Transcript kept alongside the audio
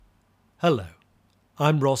Hello,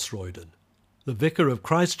 I'm Ross Royden, the Vicar of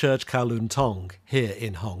Christ Church Kowloon Tong here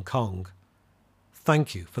in Hong Kong.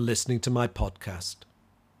 Thank you for listening to my podcast.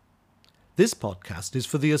 This podcast is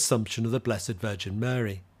for the Assumption of the Blessed Virgin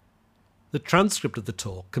Mary. The transcript of the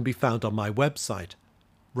talk can be found on my website,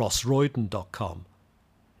 rossroyden.com.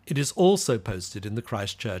 It is also posted in the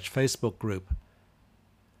Christ Church Facebook group.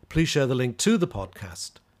 Please share the link to the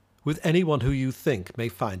podcast with anyone who you think may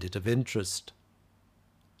find it of interest.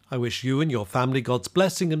 I wish you and your family God's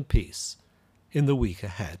blessing and peace in the week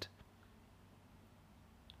ahead.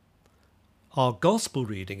 Our Gospel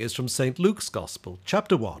reading is from St. Luke's Gospel,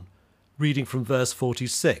 chapter 1, reading from verse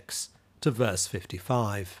 46 to verse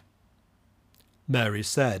 55. Mary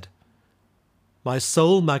said, "My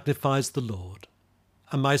soul magnifies the Lord,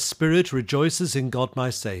 and my spirit rejoices in God my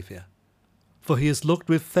Saviour, for he has looked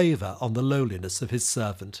with favour on the lowliness of his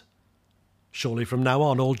servant. Surely from now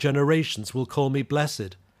on all generations will call me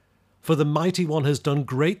blessed, for the Mighty One has done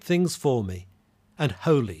great things for me, and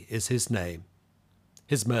holy is his name.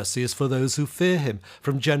 His mercy is for those who fear him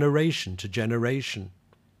from generation to generation.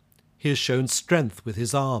 He has shown strength with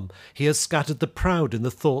his arm. He has scattered the proud in the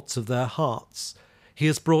thoughts of their hearts. He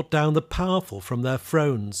has brought down the powerful from their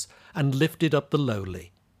thrones and lifted up the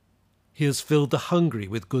lowly. He has filled the hungry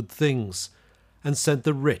with good things and sent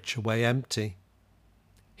the rich away empty.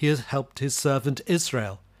 He has helped his servant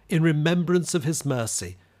Israel in remembrance of his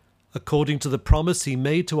mercy, according to the promise he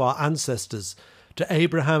made to our ancestors, to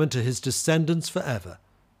Abraham and to his descendants forever.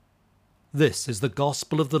 This is the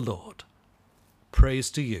gospel of the Lord. Praise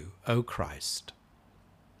to you, O Christ."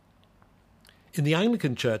 In the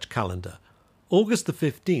Anglican Church calendar, August the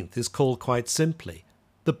 15th is called quite simply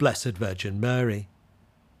the Blessed Virgin Mary.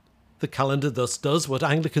 The calendar thus does what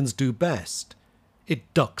Anglicans do best.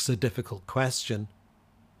 It ducks a difficult question.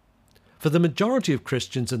 For the majority of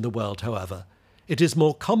Christians in the world, however, it is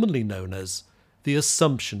more commonly known as the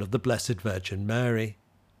Assumption of the Blessed Virgin Mary.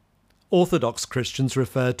 Orthodox Christians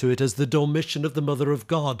refer to it as the Dormition of the Mother of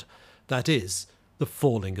God, that is, the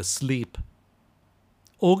falling asleep.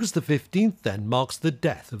 August the 15th then marks the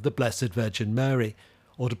death of the Blessed Virgin Mary,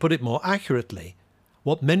 or to put it more accurately,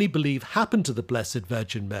 what many believe happened to the Blessed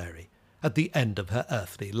Virgin Mary at the end of her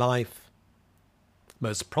earthly life.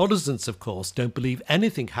 Most Protestants, of course, don't believe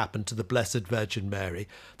anything happened to the Blessed Virgin Mary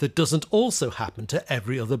that doesn't also happen to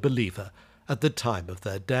every other believer at the time of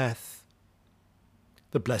their death.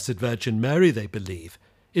 The Blessed Virgin Mary, they believe,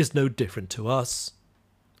 is no different to us.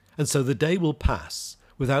 And so the day will pass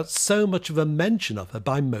without so much of a mention of her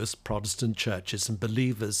by most Protestant churches and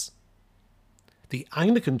believers. The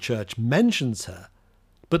Anglican Church mentions her,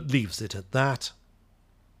 but leaves it at that.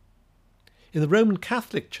 In the Roman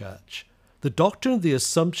Catholic Church, the doctrine of the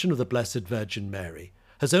Assumption of the Blessed Virgin Mary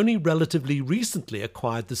has only relatively recently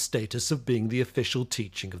acquired the status of being the official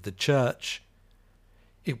teaching of the Church.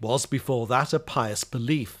 It was before that a pious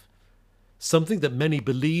belief, something that many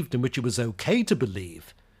believed and which it was okay to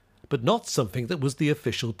believe, but not something that was the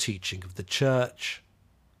official teaching of the Church.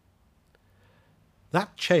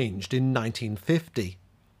 That changed in 1950,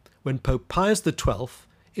 when Pope Pius XII,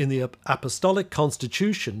 in the Apostolic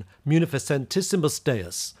Constitution Munificentissimus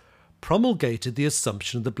Deus, promulgated the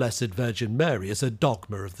Assumption of the Blessed Virgin Mary as a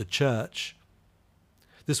dogma of the Church.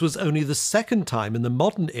 This was only the second time in the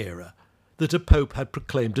modern era that a pope had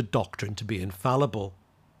proclaimed a doctrine to be infallible.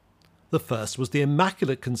 The first was the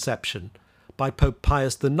Immaculate Conception by Pope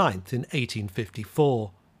Pius IX in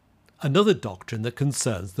 1854, another doctrine that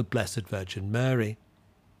concerns the Blessed Virgin Mary.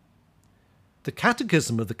 The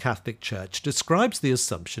Catechism of the Catholic Church describes the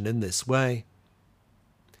Assumption in this way: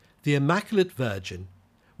 "The Immaculate Virgin,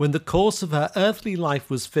 when the course of her earthly life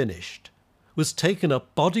was finished, was taken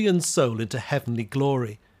up body and soul into heavenly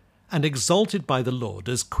glory, and exalted by the Lord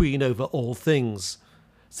as Queen over all things,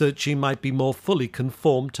 so that she might be more fully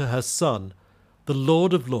conformed to her Son, the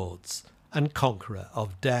Lord of Lords and Conqueror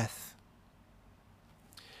of death."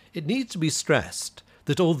 It needs to be stressed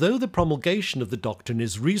that although the promulgation of the doctrine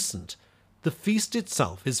is recent, the feast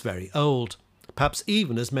itself is very old, perhaps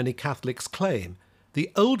even, as many Catholics claim, the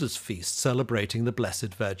oldest feast celebrating the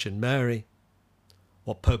Blessed Virgin Mary.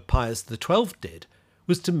 What Pope Pius XII did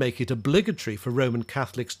was to make it obligatory for Roman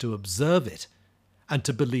Catholics to observe it and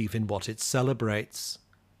to believe in what it celebrates.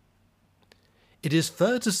 It is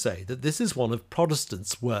fair to say that this is one of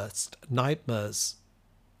Protestants' worst nightmares.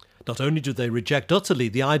 Not only do they reject utterly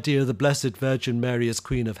the idea of the Blessed Virgin Mary as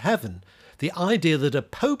Queen of Heaven, the idea that a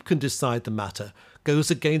pope can decide the matter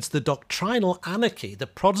goes against the doctrinal anarchy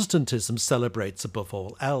that Protestantism celebrates above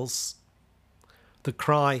all else. The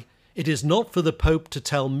cry, "It is not for the Pope to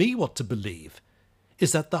tell me what to believe,"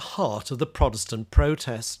 is at the heart of the Protestant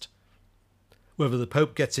protest. Whether the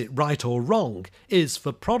Pope gets it right or wrong is,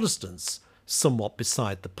 for Protestants, somewhat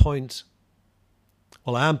beside the point.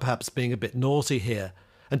 Well, I am perhaps being a bit naughty here,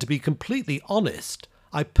 and to be completely honest,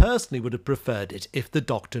 I personally would have preferred it if the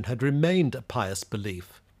doctrine had remained a pious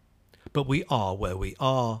belief. But we are where we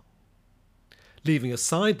are. Leaving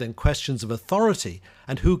aside then questions of authority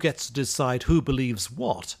and who gets to decide who believes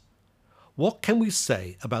what can we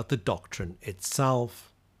say about the doctrine itself?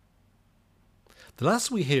 The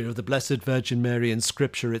last we hear of the Blessed Virgin Mary in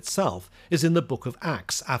Scripture itself is in the book of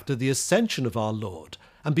Acts after the ascension of our Lord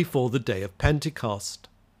and before the day of Pentecost.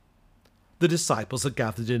 The disciples are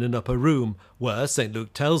gathered in an upper room where, St.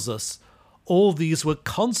 Luke tells us, all these were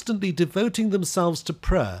constantly devoting themselves to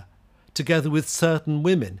prayer, together with certain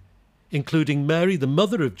women, including Mary, the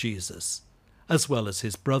mother of Jesus, as well as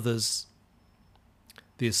his brothers.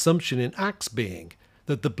 The assumption in Acts being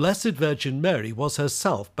that the Blessed Virgin Mary was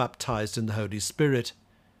herself baptized in the Holy Spirit.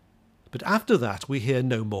 But after that we hear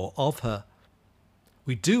no more of her.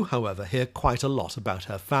 We do, however, hear quite a lot about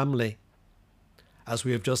her family. As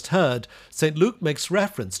we have just heard, St. Luke makes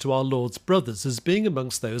reference to our Lord's brothers as being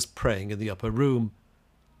amongst those praying in the upper room.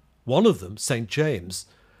 One of them, St. James,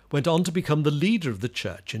 went on to become the leader of the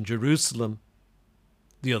church in Jerusalem.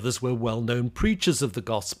 The others were well-known preachers of the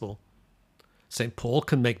gospel. St. Paul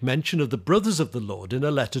can make mention of the brothers of the Lord in a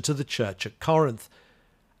letter to the church at Corinth,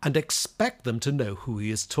 and expect them to know who he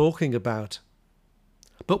is talking about.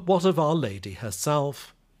 But what of Our Lady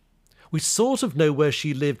herself? We sort of know where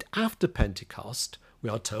she lived after Pentecost. We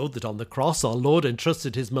are told that on the cross our Lord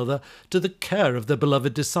entrusted his mother to the care of the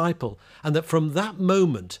beloved disciple, and that from that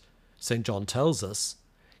moment, St. John tells us,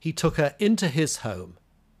 he took her into his home.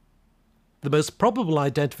 The most probable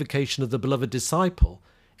identification of the beloved disciple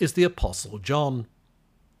is the Apostle John.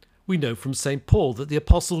 We know from St. Paul that the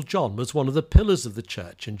Apostle John was one of the pillars of the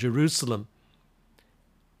church in Jerusalem.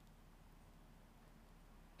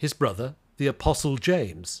 His brother, the Apostle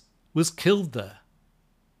James, was killed there.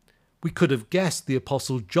 We could have guessed the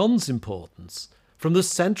Apostle John's importance from the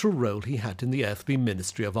central role he had in the earthly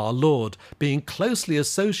ministry of our Lord, being closely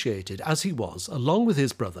associated, as he was, along with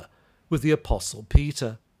his brother, with the Apostle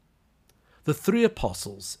Peter. The three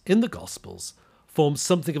apostles in the Gospels form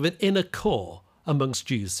something of an inner core amongst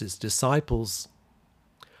Jesus' disciples.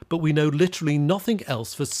 But we know literally nothing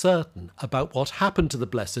else for certain about what happened to the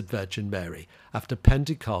Blessed Virgin Mary after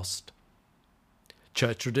Pentecost.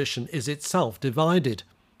 Church tradition is itself divided.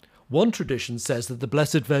 One tradition says that the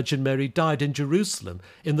Blessed Virgin Mary died in Jerusalem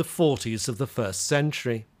in the 40s of the 1st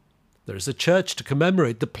century. There is a church to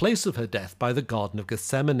commemorate the place of her death by the Garden of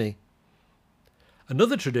Gethsemane.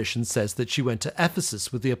 Another tradition says that she went to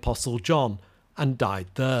Ephesus with the Apostle John and died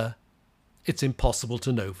there. It's impossible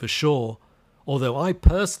to know for sure, although I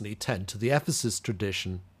personally tend to the Ephesus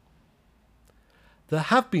tradition. There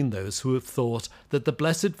have been those who have thought that the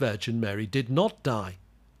Blessed Virgin Mary did not die,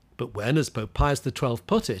 but when, as Pope Pius XII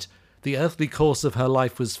put it, the earthly course of her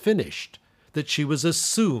life was finished, that she was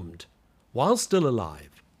assumed, while still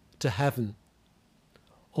alive, to heaven.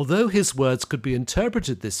 Although his words could be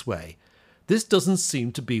interpreted this way, this doesn't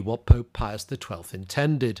seem to be what Pope Pius XII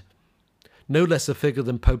intended. No less a figure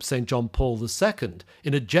than Pope St. John Paul II,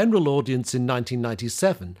 in a general audience in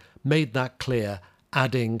 1997, made that clear,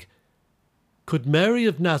 adding, "Could Mary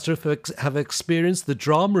of Nazareth have experienced the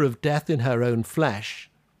drama of death in her own flesh?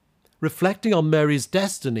 Reflecting on Mary's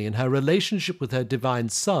destiny and her relationship with her divine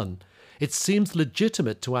Son, it seems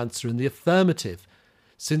legitimate to answer in the affirmative,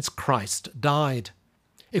 since Christ died.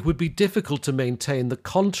 It would be difficult to maintain the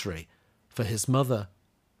contrary for his mother."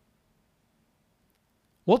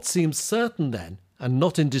 What seems certain then, and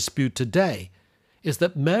not in dispute today, is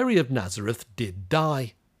that Mary of Nazareth did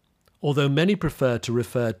die, although many prefer to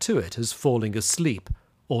refer to it as falling asleep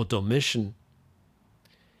or dormition.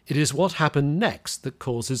 It is what happened next that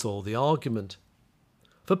causes all the argument.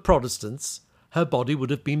 For Protestants, her body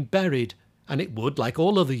would have been buried, and it would, like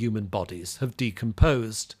all other human bodies, have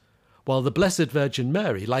decomposed, while the Blessed Virgin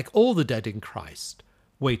Mary, like all the dead in Christ,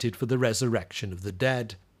 waited for the resurrection of the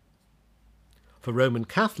dead. For Roman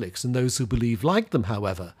Catholics and those who believe like them,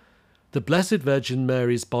 however, the Blessed Virgin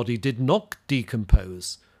Mary's body did not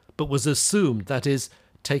decompose, but was assumed, that is,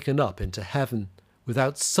 taken up into heaven,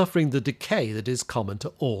 without suffering the decay that is common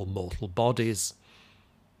to all mortal bodies.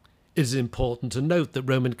 It is important to note that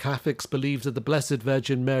Roman Catholics believe that the Blessed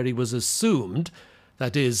Virgin Mary was assumed,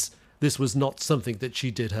 that is, this was not something that she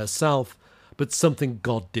did herself, but something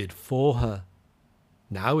God did for her.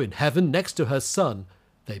 Now in heaven, next to her Son,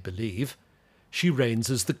 they believe, she reigns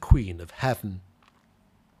as the Queen of Heaven.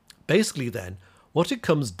 Basically then, what it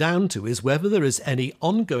comes down to is whether there is any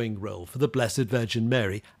ongoing role for the Blessed Virgin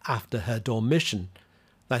Mary after her dormition,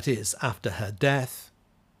 that is, after her death.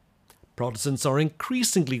 Protestants are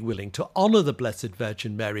increasingly willing to honour the Blessed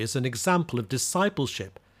Virgin Mary as an example of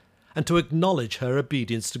discipleship and to acknowledge her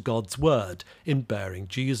obedience to God's word in bearing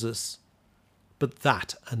Jesus. But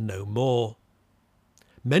that and no more.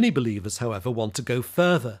 Many believers, however, want to go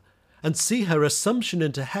further and see her assumption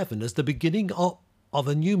into heaven as the beginning of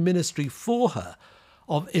a new ministry for her,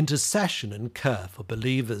 of intercession and care for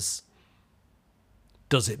believers.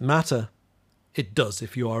 Does it matter? It does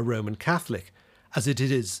if you are a Roman Catholic, as it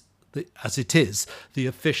is the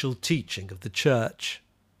official teaching of the Church.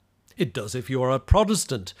 It does if you are a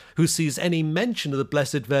Protestant who sees any mention of the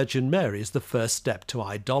Blessed Virgin Mary as the first step to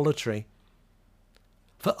idolatry.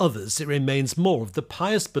 For others, it remains more of the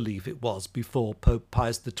pious belief it was before Pope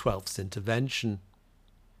Pius XII's intervention.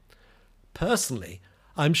 Personally,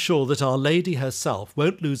 I'm sure that Our Lady herself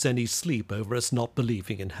won't lose any sleep over us not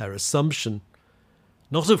believing in her assumption.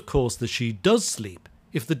 Not, of course, that she does sleep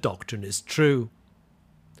if the doctrine is true.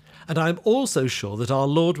 And I'm also sure that our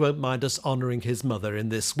Lord won't mind us honouring his mother in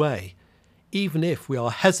this way, even if we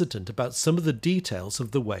are hesitant about some of the details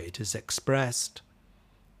of the way it is expressed.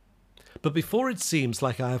 But before it seems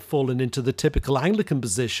like I have fallen into the typical Anglican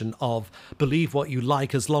position of believe what you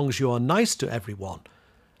like as long as you are nice to everyone,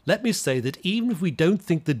 let me say that even if we don't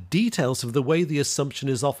think the details of the way the Assumption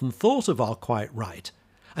is often thought of are quite right,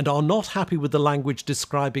 and are not happy with the language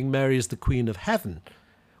describing Mary as the Queen of Heaven,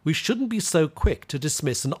 we shouldn't be so quick to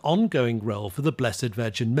dismiss an ongoing role for the Blessed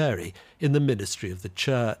Virgin Mary in the ministry of the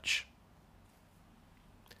Church.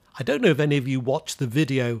 I don't know if any of you watched the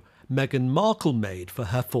video Meghan Markle made for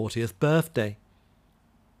her 40th birthday.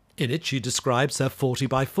 In it, she describes her 40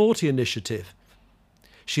 by 40 initiative.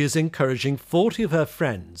 She is encouraging 40 of her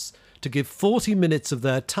friends to give 40 minutes of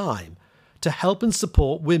their time to help and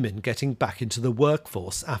support women getting back into the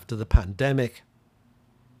workforce after the pandemic.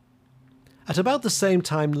 At about the same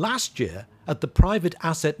time last year, at the Private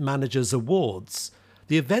Asset Managers Awards,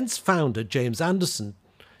 the event's founder, James Anderson,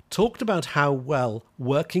 talked about how well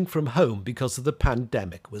working from home because of the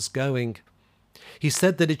pandemic was going. He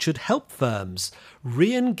said that it should help firms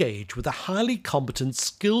re-engage with a highly competent,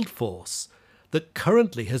 skilled force that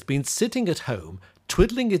currently has been sitting at home,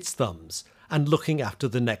 twiddling its thumbs and looking after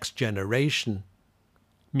the next generation,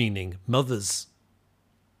 meaning mothers.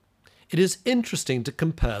 It is interesting to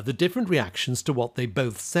compare the different reactions to what they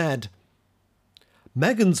both said.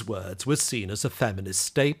 Meghan's words were seen as a feminist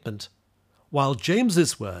statement, while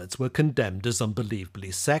James's words were condemned as unbelievably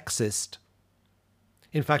sexist.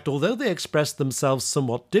 In fact, although they expressed themselves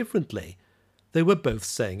somewhat differently, they were both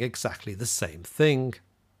saying exactly the same thing.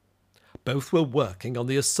 Both were working on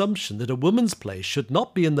the assumption that a woman's place should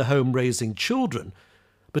not be in the home raising children,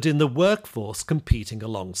 but in the workforce competing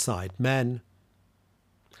alongside men.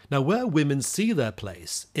 Now, where women see their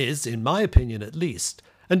place is, in my opinion at least,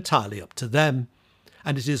 entirely up to them,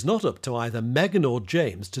 and it is not up to either Meghan or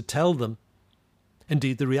James to tell them.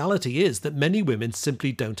 Indeed, the reality is that many women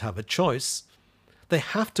simply don't have a choice. They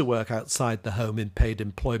have to work outside the home in paid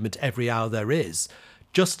employment every hour there is,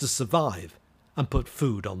 just to survive and put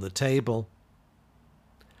food on the table.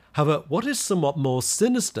 However, what is somewhat more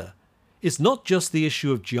sinister is not just the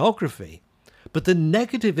issue of geography, but the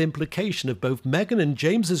negative implication of both Meghan and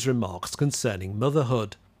James's remarks concerning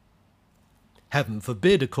motherhood. Heaven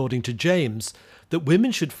forbid, according to James, that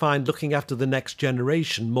women should find looking after the next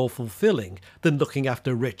generation more fulfilling than looking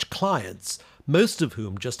after rich clients, most of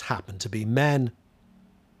whom just happen to be men.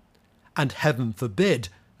 And heaven forbid,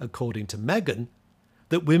 according to Meghan,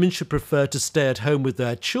 that women should prefer to stay at home with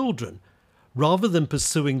their children rather than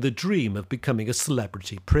pursuing the dream of becoming a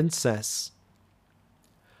celebrity princess.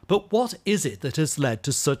 But what is it that has led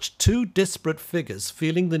to such two disparate figures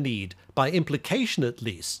feeling the need, by implication at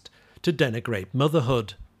least, to denigrate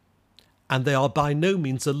motherhood? And they are by no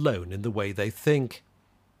means alone in the way they think.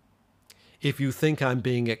 If you think I'm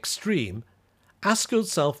being extreme, ask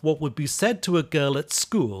yourself what would be said to a girl at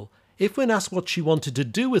school if, when asked what she wanted to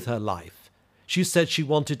do with her life, she said she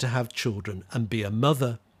wanted to have children and be a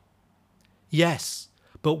mother. Yes,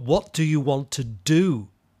 but what do you want to do?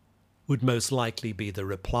 Would most likely be the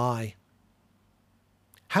reply.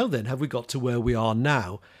 How then have we got to where we are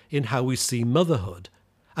now in how we see motherhood,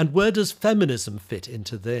 and where does feminism fit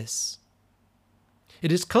into this?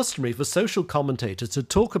 It is customary for social commentators to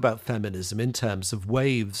talk about feminism in terms of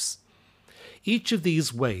waves. Each of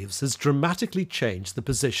these waves has dramatically changed the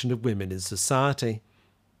position of women in society.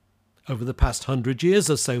 Over the past 100 years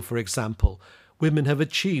or so, for example, women have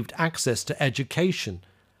achieved access to education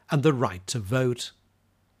and the right to vote.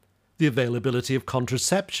 The availability of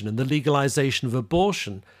contraception and the legalization of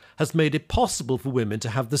abortion has made it possible for women to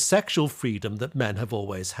have the sexual freedom that men have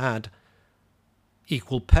always had.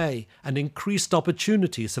 Equal pay and increased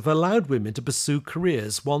opportunities have allowed women to pursue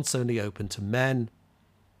careers once only open to men.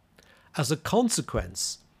 As a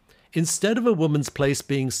consequence, instead of a woman's place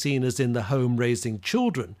being seen as in the home raising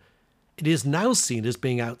children, it is now seen as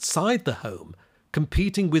being outside the home,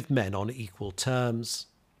 competing with men on equal terms.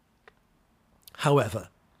 However,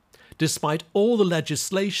 despite all the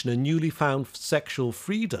legislation and newly found sexual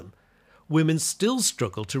freedom, women still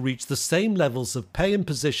struggle to reach the same levels of pay and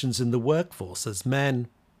positions in the workforce as men.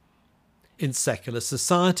 In secular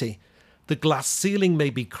society, the glass ceiling may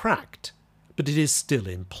be cracked, but it is still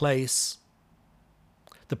in place.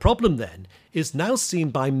 The problem, then, is now seen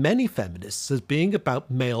by many feminists as being about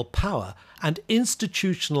male power and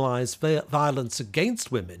institutionalized violence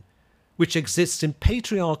against women, which exists in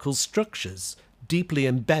patriarchal structures deeply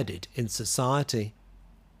embedded in society.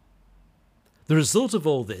 The result of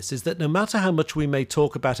all this is that no matter how much we may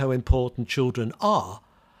talk about how important children are,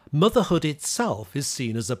 motherhood itself is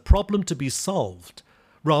seen as a problem to be solved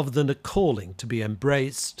rather than a calling to be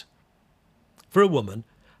embraced. For a woman,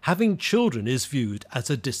 having children is viewed as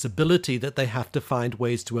a disability that they have to find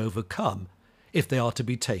ways to overcome if they are to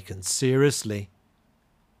be taken seriously.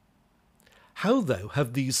 How, though,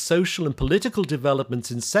 have these social and political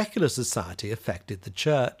developments in secular society affected the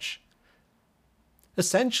church?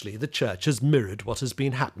 Essentially, the church has mirrored what has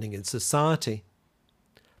been happening in society.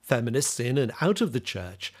 Feminists in and out of the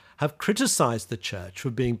church have criticised the church for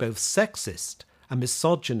being both sexist and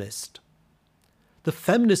misogynist. The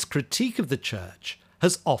feminist critique of the church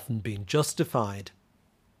has often been justified.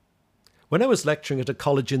 When I was lecturing at a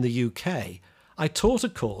college in the UK, I taught a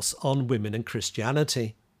course on women and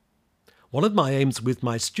Christianity. One of my aims with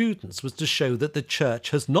my students was to show that the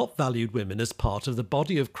church has not valued women as part of the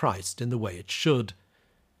body of Christ in the way it should.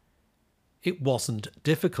 It wasn't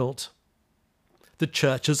difficult. The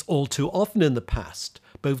church has all too often in the past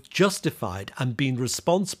both justified and been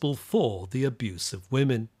responsible for the abuse of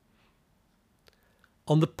women.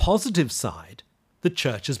 On the positive side, the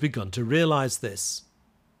church has begun to realise this.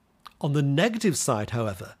 On the negative side,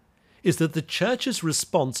 however, is that the church's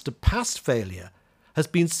response to past failure has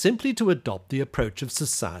been simply to adopt the approach of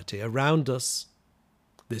society around us.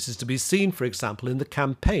 This is to be seen, for example, in the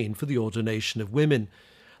campaign for the ordination of women,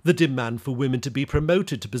 the demand for women to be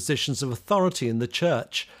promoted to positions of authority in the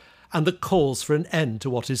church, and the calls for an end to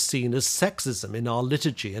what is seen as sexism in our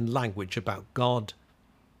liturgy and language about God.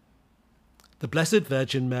 The Blessed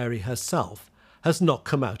Virgin Mary herself has not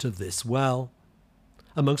come out of this well.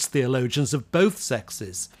 Amongst theologians of both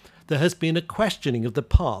sexes, there has been a questioning of the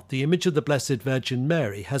part the image of the Blessed Virgin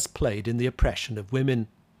Mary has played in the oppression of women.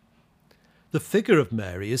 The figure of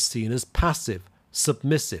Mary is seen as passive,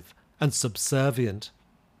 submissive, and subservient.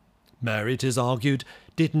 Mary, it is argued,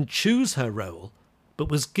 didn't choose her role, but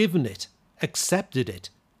was given it, accepted it,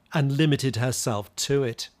 and limited herself to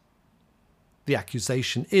it. The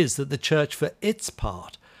accusation is that the Church, for its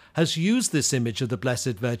part, has used this image of the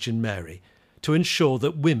Blessed Virgin Mary to ensure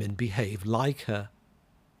that women behave like her.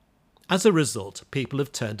 As a result, people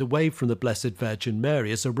have turned away from the Blessed Virgin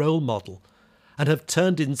Mary as a role model and have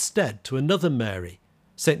turned instead to another Mary,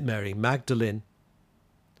 St. Mary Magdalene.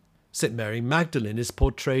 St. Mary Magdalene is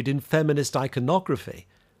portrayed in feminist iconography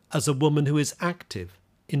as a woman who is active,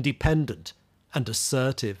 independent, and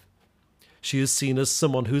assertive. She is seen as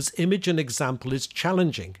someone whose image and example is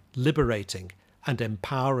challenging, liberating, and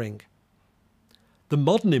empowering. The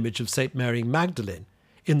modern image of St. Mary Magdalene,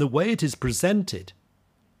 in the way it is presented,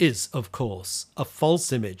 is, of course, a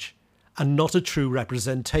false image and not a true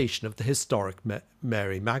representation of the historic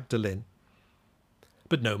Mary Magdalene.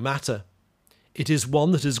 But no matter, it is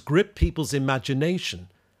one that has gripped people's imagination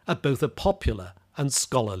at both a popular and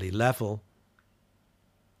scholarly level.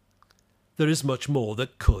 There is much more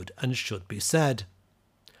that could and should be said,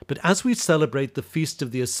 but as we celebrate the Feast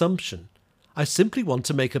of the Assumption, I simply want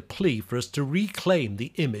to make a plea for us to reclaim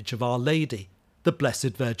the image of Our Lady, the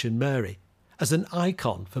Blessed Virgin Mary, as an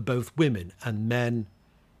icon for both women and men.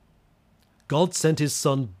 God sent his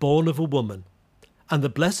Son born of a woman, and the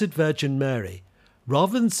Blessed Virgin Mary,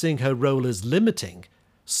 rather than seeing her role as limiting,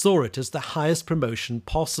 saw it as the highest promotion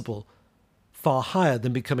possible, far higher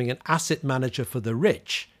than becoming an asset manager for the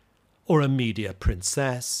rich or a media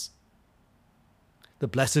princess. The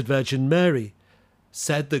Blessed Virgin Mary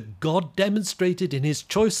said that God demonstrated in his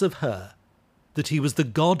choice of her that he was the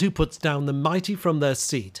God who puts down the mighty from their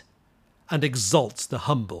seat and exalts the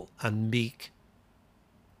humble and meek.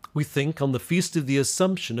 We think on the Feast of the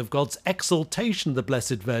Assumption of God's exaltation of the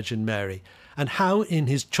Blessed Virgin Mary, and how in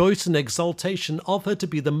his choice and exaltation of her to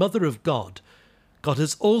be the Mother of God, God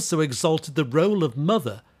has also exalted the role of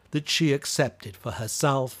mother that she accepted for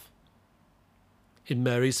herself. In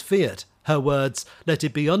Mary's fiat, Her words, "Let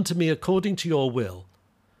it be unto me according to your will."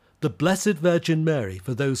 The Blessed Virgin Mary,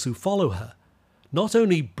 for those who follow her, not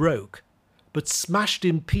only broke, but smashed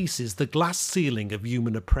in pieces the glass ceiling of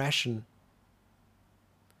human oppression.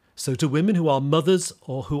 So to women who are mothers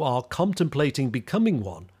or who are contemplating becoming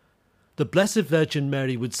one, the Blessed Virgin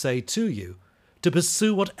Mary would say to you to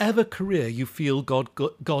pursue whatever career you feel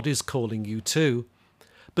God is calling you to,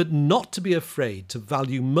 but not to be afraid to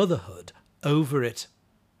value motherhood over it.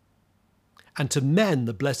 And to men,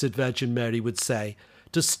 the Blessed Virgin Mary would say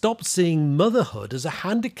to stop seeing motherhood as a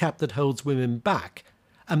handicap that holds women back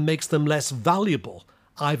and makes them less valuable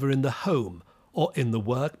either in the home or in the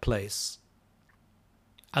workplace.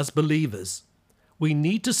 As believers, we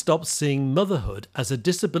need to stop seeing motherhood as a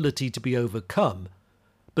disability to be overcome,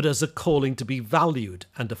 but as a calling to be valued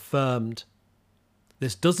and affirmed.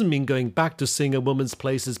 This doesn't mean going back to seeing a woman's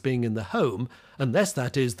place as being in the home, unless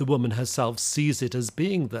that is the woman herself sees it as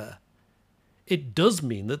being there. It does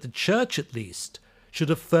mean that the Church, at least, should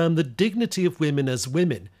affirm the dignity of women as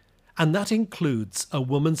women, and that includes a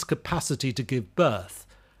woman's capacity to give birth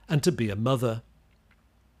and to be a mother.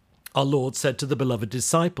 Our Lord said to the beloved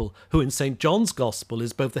disciple, who in St. John's Gospel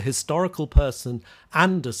is both a historical person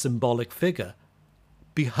and a symbolic figure,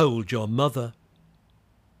 "Behold your mother."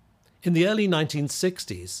 In the early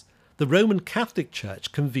 1960s, the Roman Catholic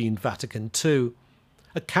Church convened Vatican II,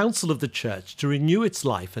 a council of the Church to renew its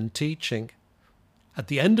life and teaching. At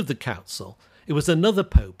the end of the council, it was another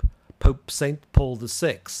pope, Pope St. Paul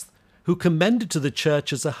VI, who commended to the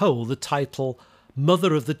Church as a whole the title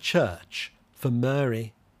Mother of the Church for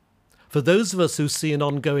Mary. For those of us who see an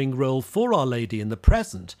ongoing role for Our Lady in the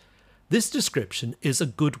present, this description is a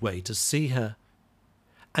good way to see her.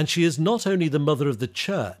 And she is not only the mother of the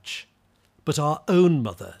Church, but our own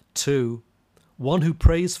mother too, one who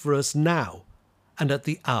prays for us now and at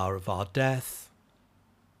the hour of our death.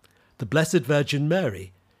 The Blessed Virgin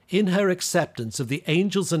Mary, in her acceptance of the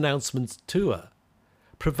angel's announcements to her,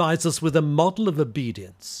 provides us with a model of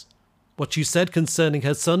obedience. What she said concerning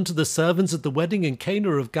her son to the servants at the wedding in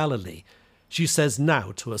Cana of Galilee, she says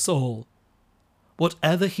now to us all.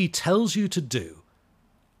 Whatever he tells you to do,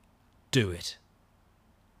 do it.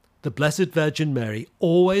 The Blessed Virgin Mary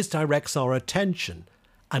always directs our attention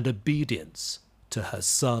and obedience to her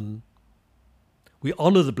Son. We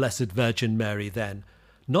honour the Blessed Virgin Mary then,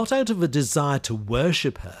 not out of a desire to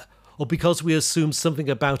worship her or because we assume something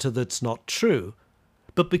about her that's not true,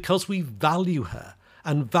 but because we value her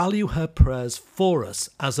and value her prayers for us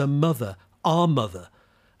as a mother, our mother,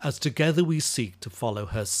 as together we seek to follow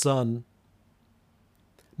her Son.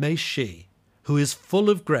 May she, who is full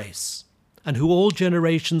of grace, and who all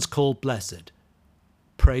generations call blessed,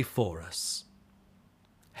 pray for us.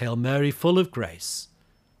 Hail Mary, full of grace,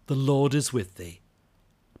 the Lord is with thee.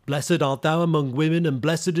 Blessed art thou among women, and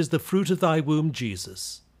blessed is the fruit of thy womb,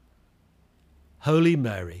 Jesus. Holy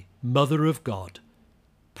Mary, Mother of God,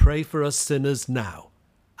 pray for us sinners now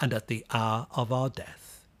and at the hour of our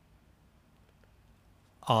death.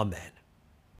 Amen.